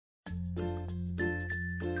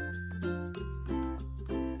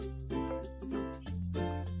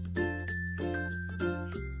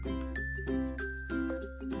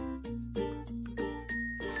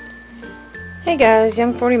Hey guys,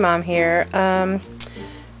 Young 40 Mom here.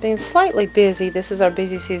 Being slightly busy. This is our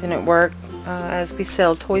busy season at work as we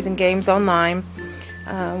sell toys and games online.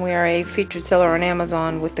 We are a featured seller on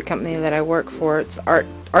Amazon with the company that I work for. It's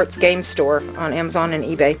Arts Game Store on Amazon and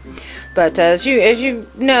eBay. But as you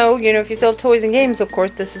know, if you sell toys and games, of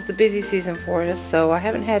course, this is the busy season for us. So I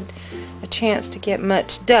haven't had a chance to get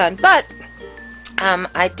much done. But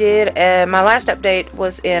I did, my last update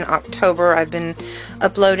was in October. I've been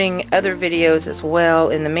uploading other videos as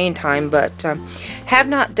well in the meantime, but have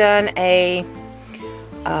not done a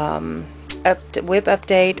whip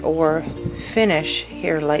update or finish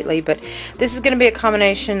here lately. But this is going to be a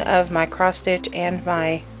combination of my cross stitch and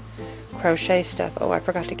my crochet stuff. Oh, I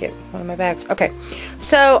forgot to get one of my bags. Okay,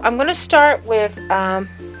 so I'm going to start with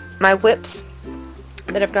my whips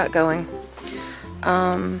that I've got going.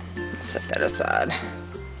 Set that aside,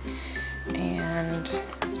 and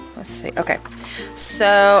let's see. Okay,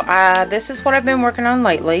 so this is what I've been working on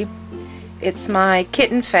lately. It's my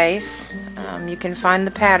kitten face. You can find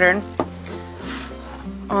the pattern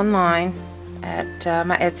online at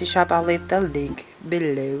my Etsy shop. I'll leave the link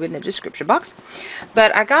below in the description box.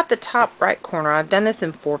 But I got the top right corner. I've done this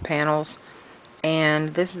in 4 panels,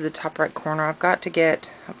 and this is the top right corner. I've got to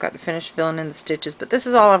finish filling in the stitches, but this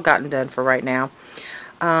is all I've gotten done for right now.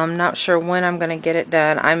 I'm not sure when I'm going to get it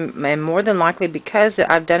done. I'm more than likely, because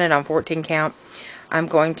I've done it on 14 count, I'm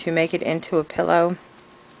going to make it into a pillow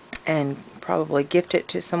and probably gift it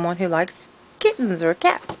to someone who likes kittens or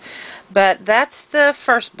cats. But that's the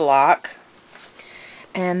first block,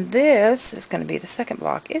 and this is going to be the second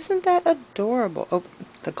block. Isn't that adorable? Oh,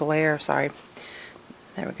 the glare, sorry.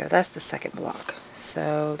 There we go. That's the second block.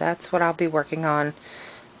 So that's what I'll be working on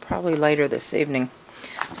probably later this evening.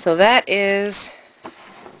 So that is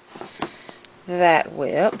that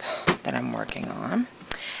whip that I'm working on.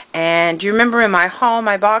 And do you remember in my haul,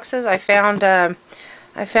 my boxes, I found a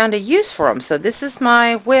use for them. So this is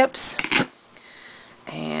my whips,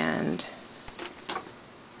 and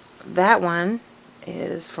that one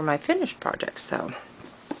is for my finished project. So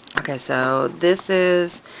okay, so this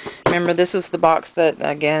is, remember, this was the box that,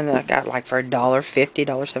 again, I got like for $1.50,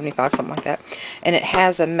 $1.75, something like that. And it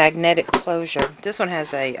has a magnetic closure. This one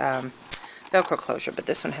has a Velcro closure, but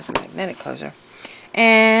this one has a magnetic closure.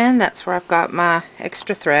 And that's where I've got my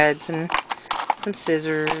extra threads and some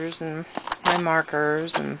scissors and my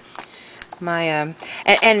markers and my and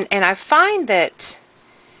I find that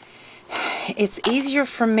it's easier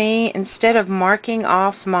for me, instead of marking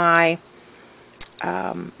off my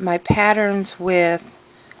my patterns with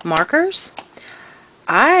markers,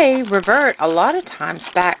 I revert a lot of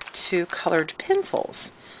times back to colored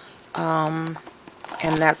pencils.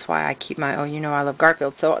 And that's why I keep my, I love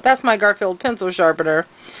Garfield, so that's my Garfield pencil sharpener.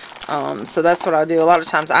 So that's what I do. A lot of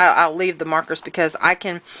times I'll leave the markers, because I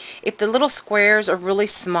can, if the little squares are really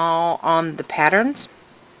small on the patterns,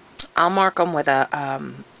 I'll mark them with a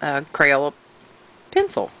Crayola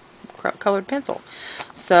pencil, colored pencil.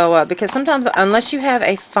 So because sometimes, unless you have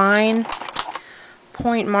a fine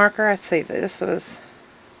point marker, I see this is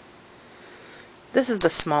the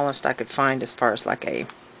smallest I could find as far as like a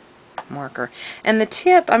marker. And the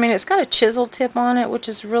tip, I mean, it's got a chisel tip on it, which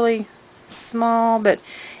is really small, but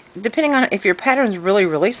depending on if your pattern's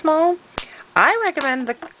really small, I recommend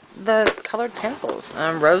the colored pencils,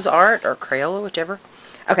 Rose Art or Crayola, whichever.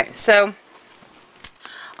 Okay, so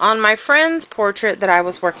on my friend's portrait that I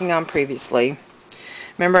was working on previously,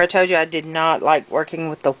 remember I told you I did not like working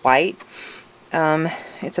with the white.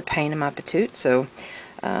 It's a pain in my patoot, so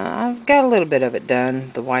I've got a little bit of it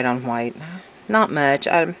done, the white on white. Not much.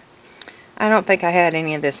 I don't think I had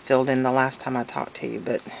any of this filled in the last time I talked to you,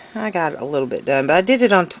 but I got a little bit done. But I did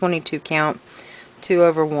it on 22 count,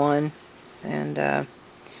 2/1, and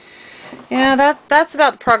yeah, that's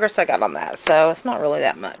about the progress I got on that. So it's not really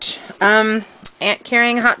that much. Ant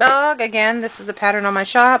carrying a hot dog. Again, this is a pattern on my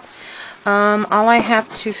shop. All I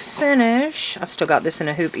have to finish, I've still got this in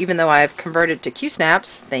a hoop, even though I've converted to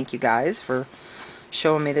Q-snaps. Thank you guys for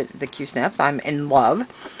showing me the Q-snaps. I'm in love.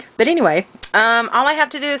 But anyway, all I have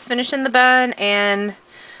to do is finish in the bun and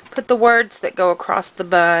put the words that go across the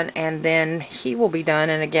bun, and then he will be done.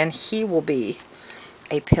 And again, he will be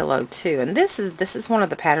a pillow too. And this is one of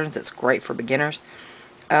the patterns that's great for beginners.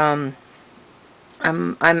 I'm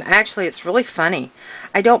actually, it's really funny.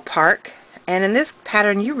 I don't park, and in this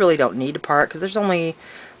pattern you really don't need to park, because there's only,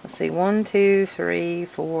 let's see, 1, 2, 3,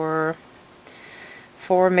 4,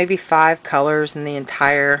 maybe 5 colors in the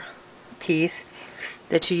entire piece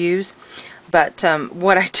that you use. But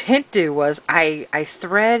what I did do was I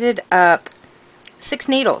threaded up 6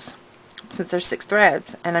 needles, since there's 6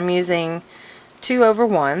 threads, and I'm using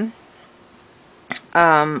 2/1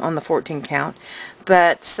 on the 14 count.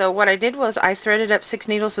 But so what I did was I threaded up 6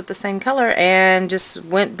 needles with the same color and just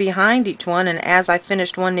went behind each one, and as I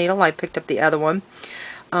finished one needle I picked up the other one,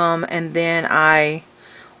 and then I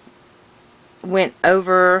went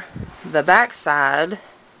over the back side.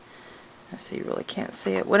 Let's see, you really can't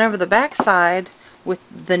see it. Went over the back side with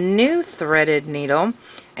the new threaded needle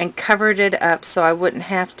and covered it up so I wouldn't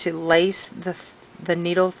have to lace the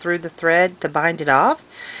needle through the thread to bind it off.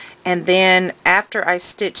 And then after I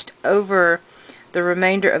stitched over the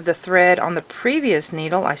remainder of the thread on the previous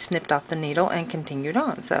needle, I snipped off the needle and continued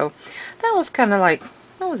on. So that was kind of like,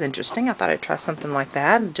 that was interesting. I thought I'd try something like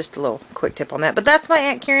that. Just a little quick tip on that. But that's my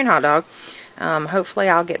Aunt Karen hot dog. Hopefully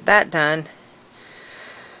I'll get that done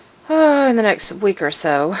in the next week or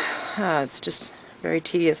so. It's just very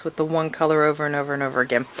tedious with the one color over and over and over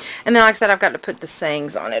again. And then, like I said, I've got to put the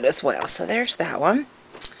sayings on it as well. So there's that one.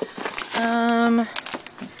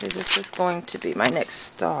 Let's see, this is going to be my next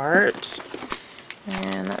start.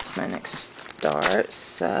 And that's my next start.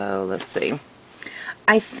 So let's see.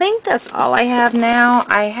 I think that's all I have now.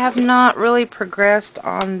 I have not really progressed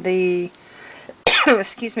on the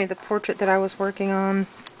excuse me, the portrait that I was working on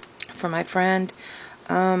for my friend.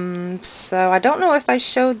 So I don't know if I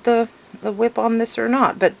showed the whip on this or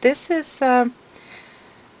not, but this is my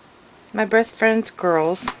best friend's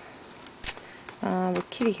girls with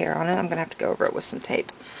kitty hair on it. I'm gonna have to go over it with some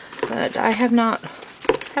tape, but I have not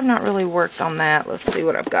really worked on that. Let's see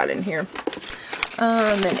what I've got in here.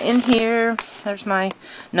 And then in here, there's my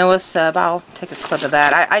Noah sub. I'll take a clip of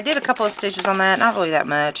that. I did a couple of stitches on that, not really that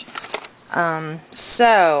much.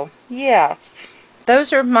 So yeah,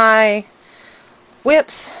 those are my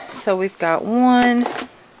whips. So we've got 1,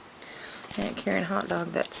 Aunt Karen hot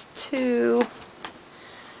dog, that's 2,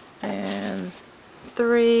 and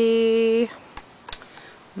 3,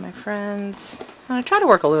 my friends. I try to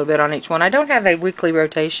work a little bit on each one. I don't have a weekly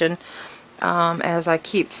rotation, as I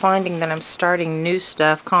keep finding that I'm starting new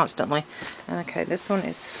stuff constantly. Okay, this one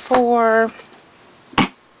is 4.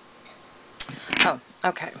 Oh,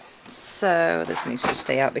 okay. So this needs to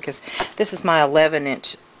stay out because this is my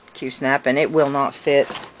 11-inch Q-snap and it will not fit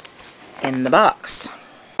in the box.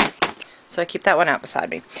 So I keep that one out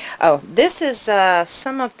beside me. Oh, this is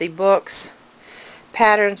some of the books,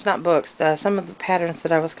 patterns, not books, some of the patterns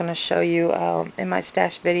that I was going to show you in my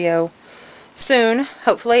stash video soon.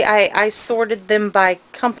 Hopefully, I sorted them by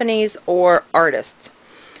companies or artists.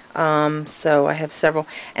 So I have several.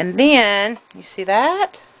 And then, you see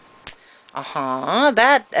that?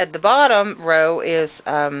 That at the bottom row is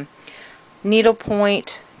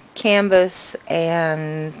needlepoint, canvas,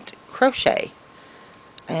 and crochet.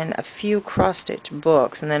 And a few cross-stitch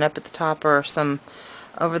books. And then up at the top are some,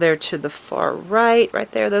 over there to the far right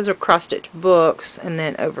there, those are cross-stitch books. And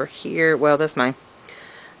then over here, well, that's my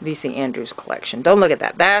V.C. Andrews collection. Don't look at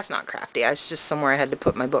that. That's not crafty. It's just somewhere I had to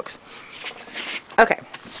put my books. Okay,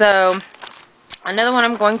 so another one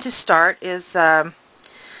I'm going to start is, let's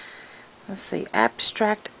see,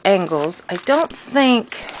 Abstract Angles. I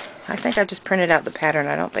think I just printed out the pattern.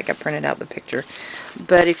 I don't think I printed out the picture.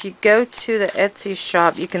 But if you go to the Etsy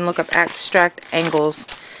shop, you can look up Abstract Angles,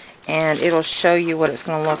 and it'll show you what it's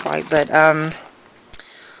going to look like. But,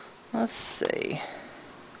 let's see.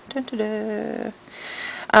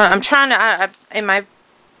 I'm trying to, in my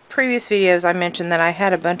previous videos, I mentioned that I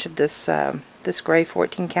had a bunch of this, this gray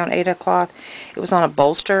 14 count Aida cloth. It was on a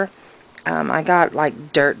bolster. I got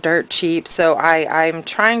like dirt cheap, so I'm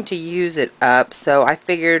trying to use it up. So I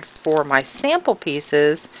figured for my sample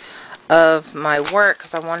pieces of my work,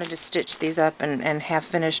 because I wanted to stitch these up and have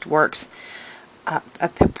finished works, I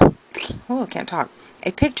can't talk,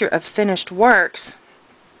 a picture of finished works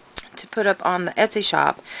to put up on the Etsy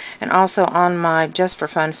shop and also on my Just for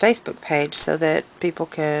Fun Facebook page so that people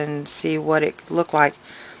can see what it looked like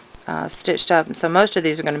stitched up. And so most of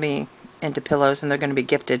these are going to be into pillows and they're going to be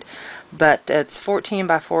gifted, but it's 14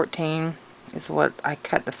 by 14 is what I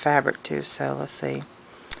cut the fabric to. So let's see,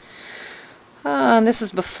 and this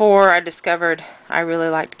is before I discovered I really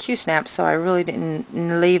liked Q-snaps, so I really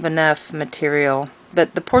didn't leave enough material,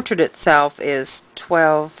 but the portrait itself is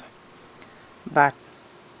 12 by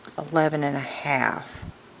 11 and a half.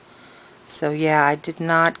 So yeah, I did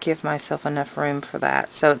not give myself enough room for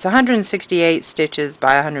that. So it's 168 stitches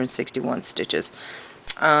by 161 stitches.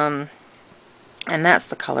 And that's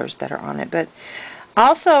the colors that are on it. But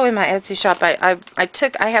also in my Etsy shop, I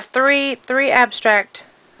have three abstract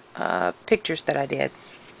pictures that I did,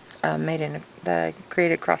 that I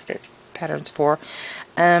created cross stitch patterns for.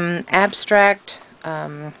 Abstract,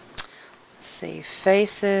 let's see,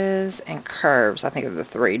 faces and curves, I think are the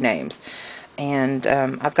 3 names. And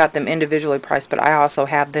I've got them individually priced, but I also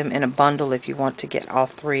have them in a bundle if you want to get all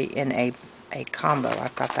 3 in a combo.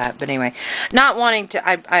 I've got that. But anyway, not wanting to,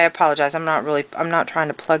 I apologize. I'm not trying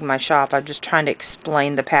to plug my shop. I'm just trying to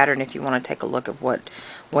explain the pattern if you want to take a look at what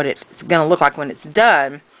it's going to look like when it's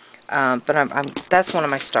done. But that's one of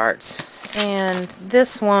my starts. And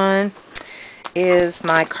this one is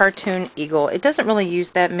my cartoon eagle. It doesn't really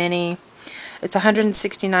use that many. It's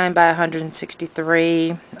 169 by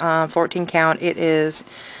 163, 14 count. It is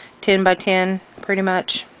 10 by 10 pretty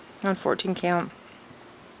much on 14 count.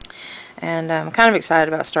 And I'm kind of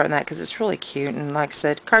excited about starting that because it's really cute and, like I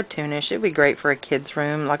said, cartoonish. It'd be great for a kid's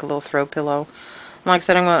room, like a little throw pillow. Like I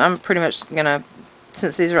said, I'm pretty much gonna,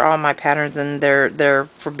 since these are all my patterns and they're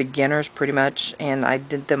for beginners pretty much, and I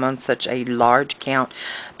did them on such a large count,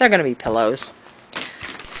 they're gonna be pillows.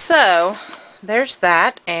 So there's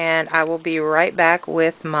that, and I will be right back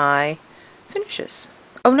with my finishes.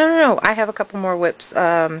 Oh, no, I have a couple more whips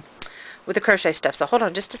with the crochet stuff, so hold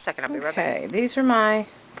on just a second. I'll be right back. Okay, these are a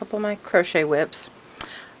couple of my crochet whips.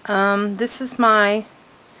 This is my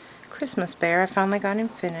Christmas bear. I finally got him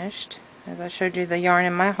finished, as I showed you the yarn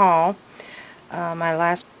in my haul, my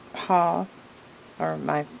last haul, or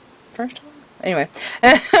my first haul? Anyway,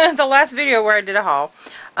 the last video where I did a haul.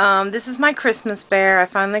 This is my Christmas bear. I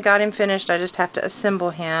finally got him finished. I just have to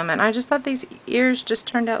assemble him, and I just thought these ears just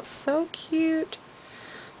turned out so cute.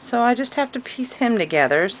 So I just have to piece him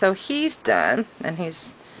together. So he's done, and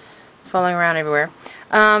he's falling around everywhere.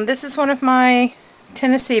 This is one of my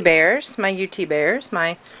Tennessee bears, my UT bears,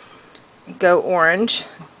 my Go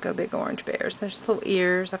Big Orange bears. There's little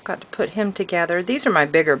ears. I've got to put him together. These are my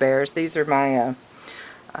bigger bears. These are my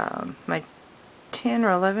my 10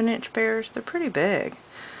 or 11 inch bears. They're pretty big.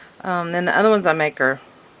 Then the other ones I make are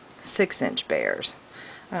 6-inch bears.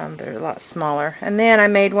 They're a lot smaller. And then I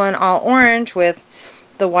made one all orange with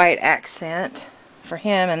the white accent for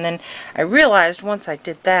him. And then I realized once I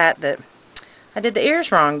did that I did the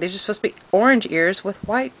ears wrong. They're just supposed to be orange ears with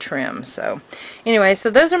white trim. So anyway, so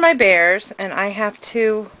those are my bears, and I have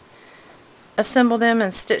to assemble them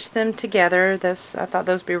and stitch them together. I thought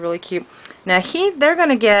those would be really cute. Now they're going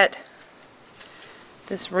to get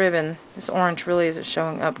this ribbon. This orange really isn't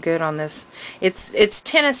showing up good on this. It's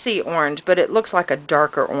Tennessee orange, but it looks like a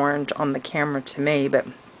darker orange on the camera to me. But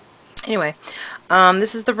anyway,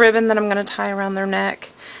 this is the ribbon that I'm going to tie around their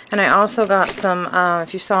neck. And I also got some,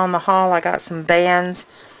 if you saw in the haul, I got some bands,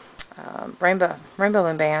 rainbow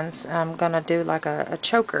loom bands. I'm going to do like a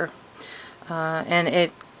choker. And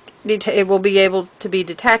it will be able to be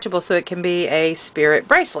detachable, so it can be a spirit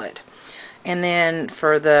bracelet. And then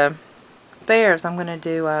for the bears, I'm going to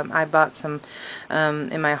do, I bought some,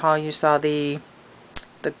 in my haul you saw the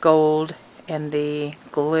gold and it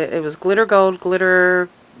was glitter gold, glitter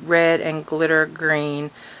red, and glitter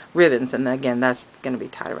green ribbons, and again that's going to be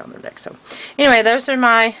tied around their neck. So anyway, those are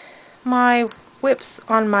my whips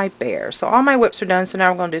on my bear. So all my whips are done, so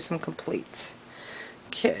now we're going to do some completes.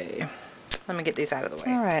 Okay, let me get these out of the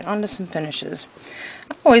way. Alright, on to some finishes.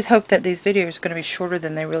 I always hope that these videos are going to be shorter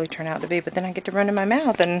than they really turn out to be, but then I get to run in my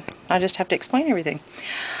mouth and I just have to explain everything.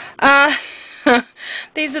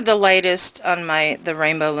 These are the latest on the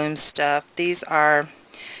Rainbow Loom stuff. These are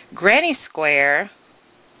granny square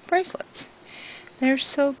bracelets. They're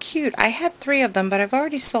so cute. I had 3 of them, but I've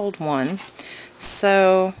already sold one.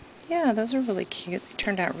 So yeah, those are really cute. They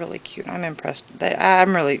turned out really cute. I'm impressed.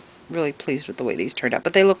 I'm really pleased with the way these turned out.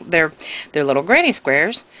 But they're little granny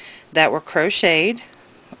squares that were crocheted.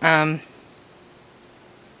 I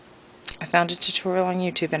found a tutorial on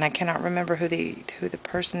YouTube, and I cannot remember who the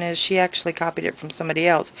person is. She actually copied it from somebody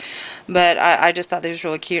else, but I just thought they was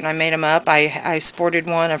really cute, and I made them up. I sported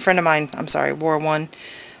one. A friend of mine, wore one.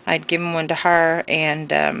 I'd given one to her,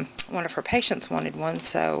 and one of her patients wanted one,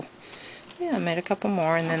 so yeah, I made a couple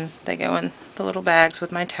more, and then they go in the little bags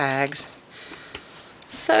with my tags.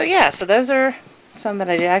 So yeah, so those are some that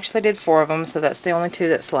I did. I actually did 4 of them, so that's the only 2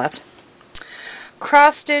 that's left.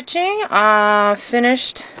 Cross stitching,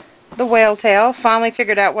 finished the whale tail. Finally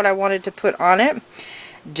figured out what I wanted to put on it.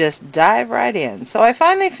 Just dive right in. So I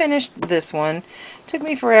finally finished this one. Took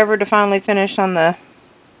me forever to finally finish on the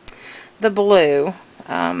blue.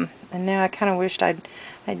 And now I kind of wished I'd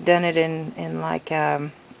done it in like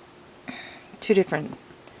 2 different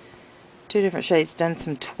shades, done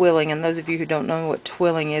some twilling. And those of you who don't know what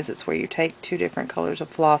twilling is, it's where you take 2 different colors of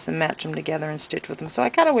floss and match them together and stitch with them. So I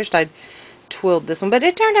kind of wished I'd twilled this one, but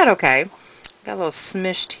it turned out okay. Got a little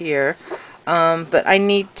smished here, but I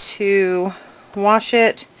need to wash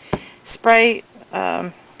it, spray,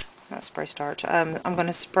 not spray starch, I'm going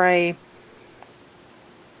to spray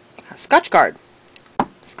Scotch Guard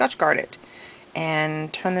it,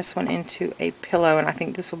 and turn this one into a pillow, and I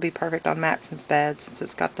think this will be perfect on Mattson's bed since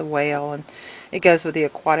it's got the whale and it goes with the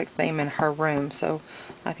aquatic theme in her room, so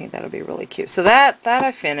I think that'll be really cute. So that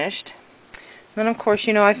I finished. Then of course,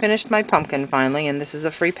 you know, I finished my pumpkin finally, and this is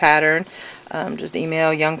a free pattern. Just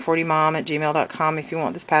email young40mom@gmail.com if you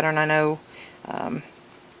want this pattern. I know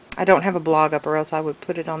I don't have a blog up, or else I would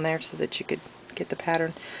put it on there so that you could get the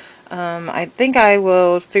pattern. I think I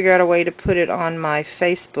will figure out a way to put it on my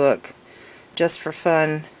Facebook Just for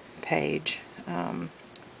Fun page.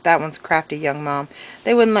 That one's Crafty Young Mom.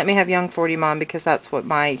 They wouldn't let me have Young 40 Mom because that's what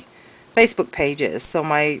my Facebook page is. So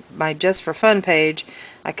my Just for Fun page,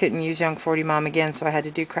 I couldn't use Young 40 Mom again, so I had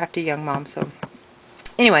to do Crafty Young Mom. So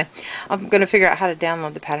anyway, I'm going to figure out how to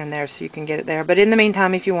download the pattern there so you can get it there. But in the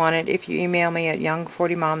meantime, if you want it, if you email me at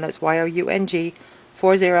young40mom, that's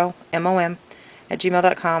YOUNG40MOM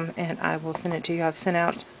 @gmail.com, and I will send it to you. I've sent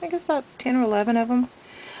out, I guess, about 10 or 11 of them.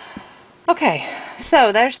 Okay,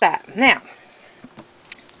 so there's that. Now,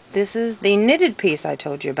 this is the knitted piece I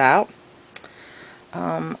told you about.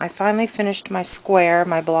 I finally finished my square,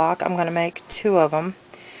 my block. I'm going to make 2 of them.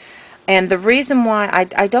 And the reason why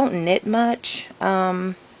I don't knit much,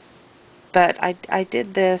 but I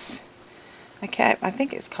did this. I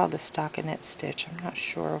think it's called the stockinette stitch. I'm not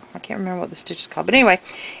sure. I can't remember what the stitch is called. But anyway,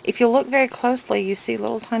 if you look very closely, you see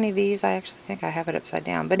little tiny V's. I actually think I have it upside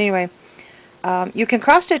down. But anyway, you can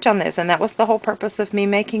cross stitch on this, and that was the whole purpose of me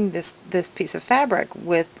making this piece of fabric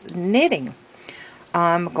with knitting.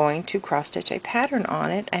 I'm going to cross stitch a pattern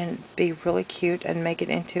on it and be really cute and make it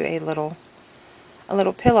into a little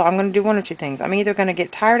pillow. I'm going to do one or two things. I'm either going to get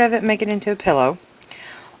tired of it and make it into a pillow,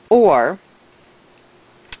 or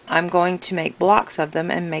I'm going to make blocks of them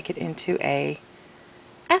and make it into a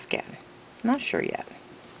afghan. I'm not sure yet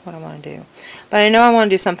what I want to do, but I know I want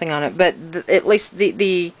to do something on it. But at least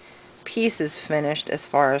the piece is finished as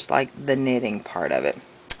far as like the knitting part of it.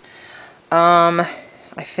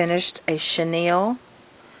 I finished a chenille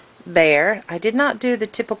bear. I did not do the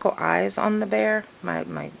typical eyes on the bear. My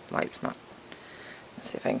light's not.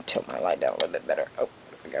 Let's see if I can tilt my light down a little bit better. Oh,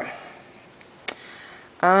 there we go.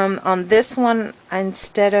 On this one,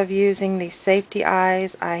 instead of using the safety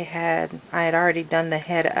eyes, I had already done the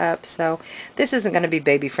head up, so this isn't going to be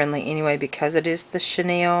baby friendly anyway because it is the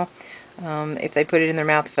chenille. If they put it in their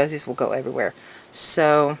mouth, the fuzzies will go everywhere.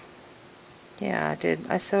 So yeah,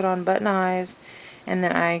 I sewed on button eyes, and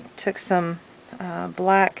then I took some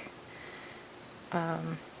black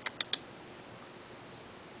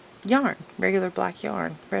yarn, regular black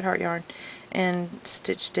yarn, Red Heart yarn, and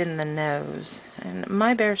stitched in the nose. And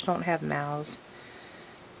my bears don't have mouths.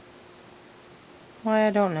 Why,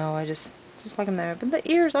 I don't know. I just like them there. But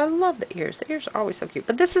the ears, I love the ears. The ears are always so cute.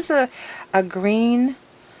 But this is a green,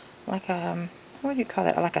 like a, what do you call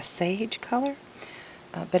that? Like a sage color.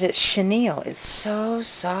 But it's chenille. It's so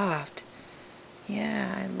soft.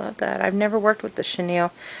 Yeah, I love that. I've never worked with the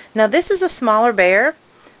chenille. Now this is a smaller bear,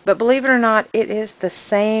 but believe it or not, it is the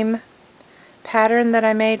same pattern that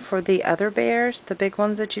I made for the other bears, the big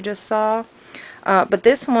ones that you just saw. But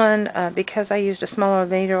this one, because I used a smaller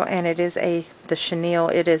needle and it is the chenille,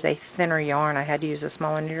 it is a thinner yarn. I had to use a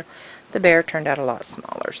smaller needle. The bear turned out a lot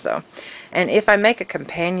smaller. So, and if I make a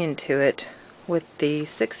companion to it with the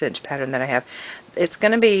 6-inch pattern that I have, it's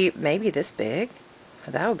going to be maybe this big.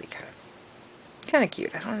 That would be kind of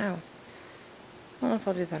cute. I don't know. I don't know if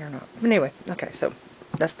I'll do that or not. But anyway, okay, so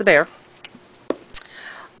that's the bear.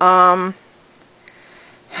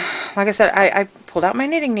 Like I said, I pulled out my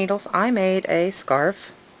knitting needles. I made a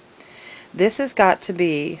scarf. This has got to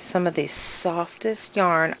be some of the softest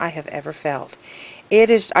yarn I have ever felt. It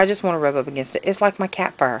is, I just want to rub up against it. It's like my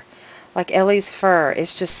cat fur. Like Ellie's fur.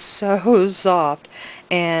 It's just so soft.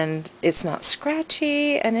 And it's not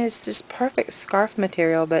scratchy. And it's just perfect scarf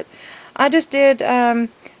material. But I just did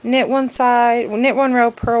knit one side, knit one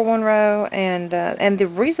row, purl one row. And the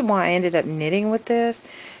reason why I ended up knitting with this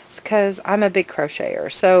is because I'm a big crocheter.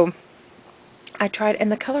 So I tried, and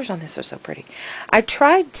the colors on this are so pretty. I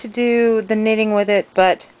tried to do the knitting with it,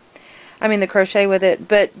 but I mean the crochet with it,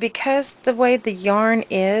 but because the way the yarn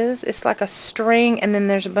is, it's like a string and then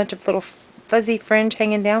there's a bunch of little fuzzy fringe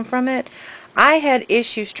hanging down from it. I had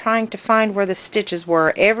issues trying to find where the stitches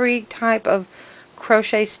were. Every type of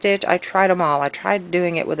crochet stitch, I tried them all. I tried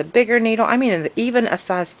doing it with a bigger needle. I mean, even a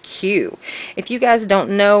size Q. If you guys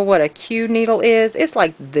don't know what a Q needle is, it's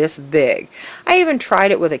like this big. I even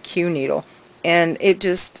tried it with a Q needle, and it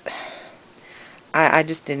just, I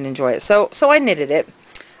just didn't enjoy it. So I knitted it.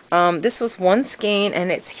 This was one skein,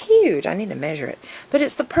 and it's huge. I need to measure it, but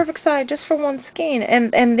it's the perfect size just for one skein.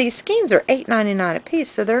 And these skeins are $8.99 a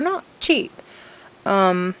piece, so they're not cheap.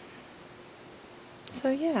 So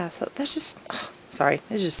yeah, so that's just, oh, sorry,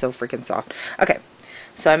 it's just so freaking soft. Okay,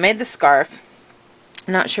 so I made the scarf.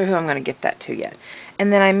 Not sure who I'm going to gift that to yet.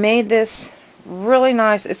 And then I made this really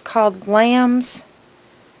nice, it's called Lammy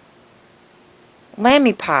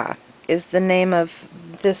Pie is the name of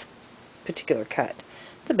this particular cut.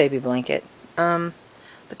 The baby blanket. The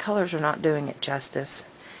colors are not doing it justice.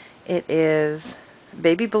 It is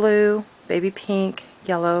baby blue, baby pink,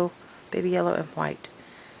 yellow, baby yellow, and white.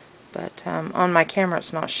 But on my camera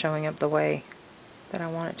it's not showing up the way that I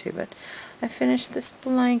want it to. But I finished this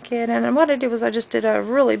blanket, and what I did was I just did a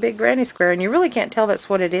really big granny square, and you really can't tell that's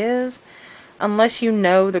what it is unless you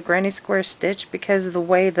know the granny square stitch, because of the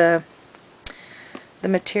way the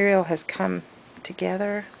material has come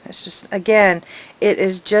together. It's just, again, it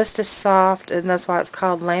is just as soft, and that's why it's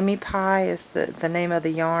called Lammy Pie is the name of the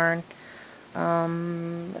yarn.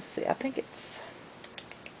 Let's see, I think it's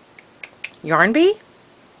Yarn Bee.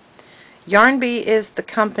 Yarn Bee is the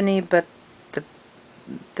company, but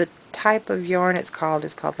the type of yarn it's called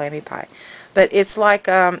is called Lammy Pie. But it's like,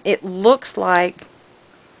 it looks like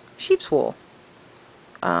sheep's wool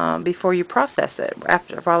before you process it,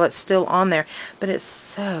 while it's still on there. But it's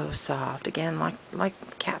so soft, again, like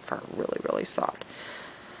cat fur, really, really soft.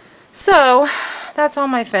 So that's all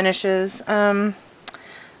my finishes. I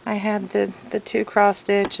had the 2 cross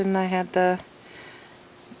stitch, and I had the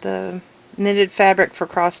knitted fabric for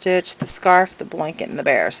cross stitch, the scarf, the blanket, and the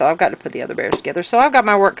bear. So I've got to put the other bears together. So I've got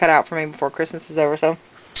my work cut out for me before Christmas is over. So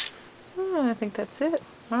I think that's it.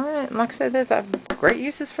 Alright, and like I said, I have great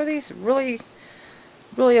uses for these really,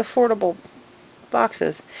 really affordable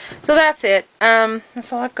boxes. So that's it.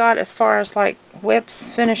 That's all I've got as far as like whips,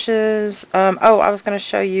 finishes. Oh, I was going to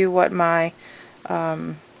show you what my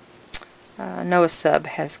Noah sub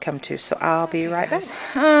has come to. So I'll be right back.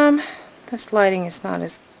 This lighting is not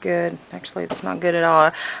as good. Actually, it's not good at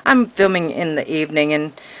all. I'm filming in the evening,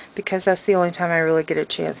 and because that's the only time I really get a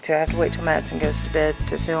chance to. I have to wait till Mattson goes to bed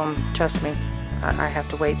to film. Trust me, I have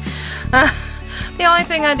to wait. The only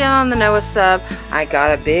thing I did on the Noah sub, I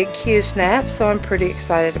got a big Q-snap, so I'm pretty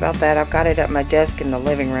excited about that. I've got it at my desk in the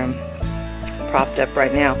living room, propped up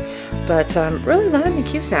right now. But I'm really loving the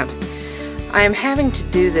Q-snaps. I am having to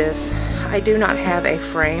do this. I do not have a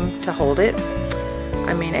frame to hold it.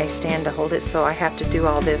 I mean a stand to hold it, so I have to do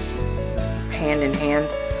all this hand in hand.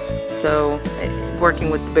 So working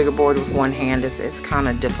with the bigger board with one hand is kind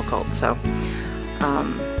of difficult. So,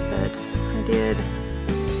 but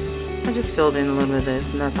I just filled in a little bit of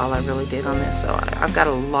this, and that's all I really did on this. So I've got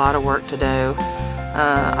a lot of work to do.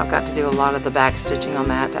 I've got to do a lot of the back stitching on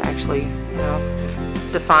that to actually, you know,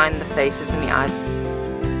 define the faces and the eyes.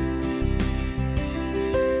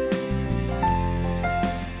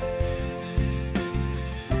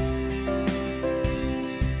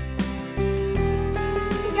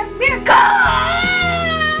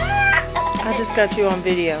 I just got you on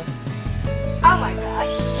video. Oh my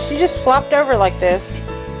gosh. She just flopped over like this.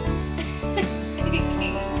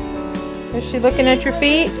 Is she looking at your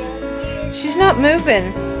feet? She's not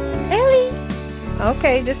moving. Ellie.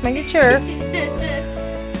 Okay, just making sure. She's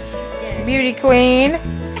dead. Beauty queen.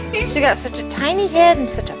 She got such a tiny head and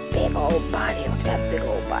such a big old body. Look at that big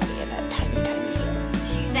old body and that tiny, tiny head.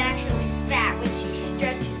 She's actually fat when she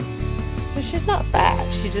stretches. But she's not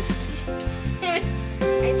fat. She just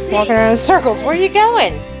walking around in circles. Where are you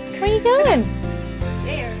going? Where are you going?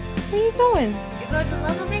 There. Where are you going? You're going to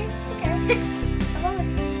love me? Okay. Come on.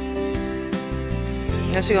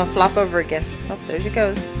 Now she's going to flop over again. Oh, there she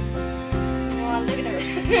goes. Oh, look at her.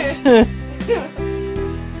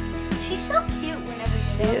 She's so cute whenever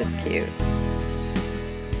She is cute.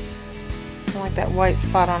 I like that white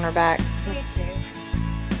spot on her back. Me too.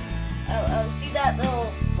 Oh, see that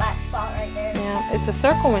little black spot right there? Yeah, it's a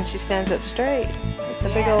circle when she stands up straight. It's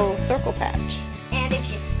a big old circle patch. And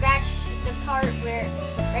if you scratch the part where,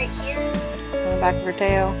 right here, On the back of her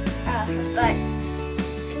tail. her butt.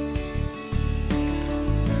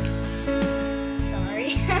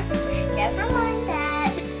 Sorry. Never mind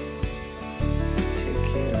that. Too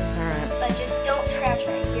cute. Alright. But just don't scratch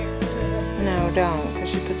right here. No, don't, because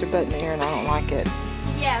she puts her butt in the air and I don't like it.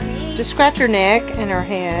 Yeah, me. Just scratch her neck and her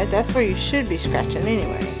head. That's where you should be scratching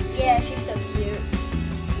anyway. Yeah, she's so cute.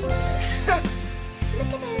 Look at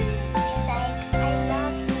her. She's like, I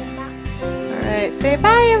love you, Mattson. Alright, say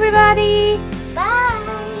bye everybody.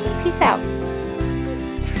 Bye. Peace out.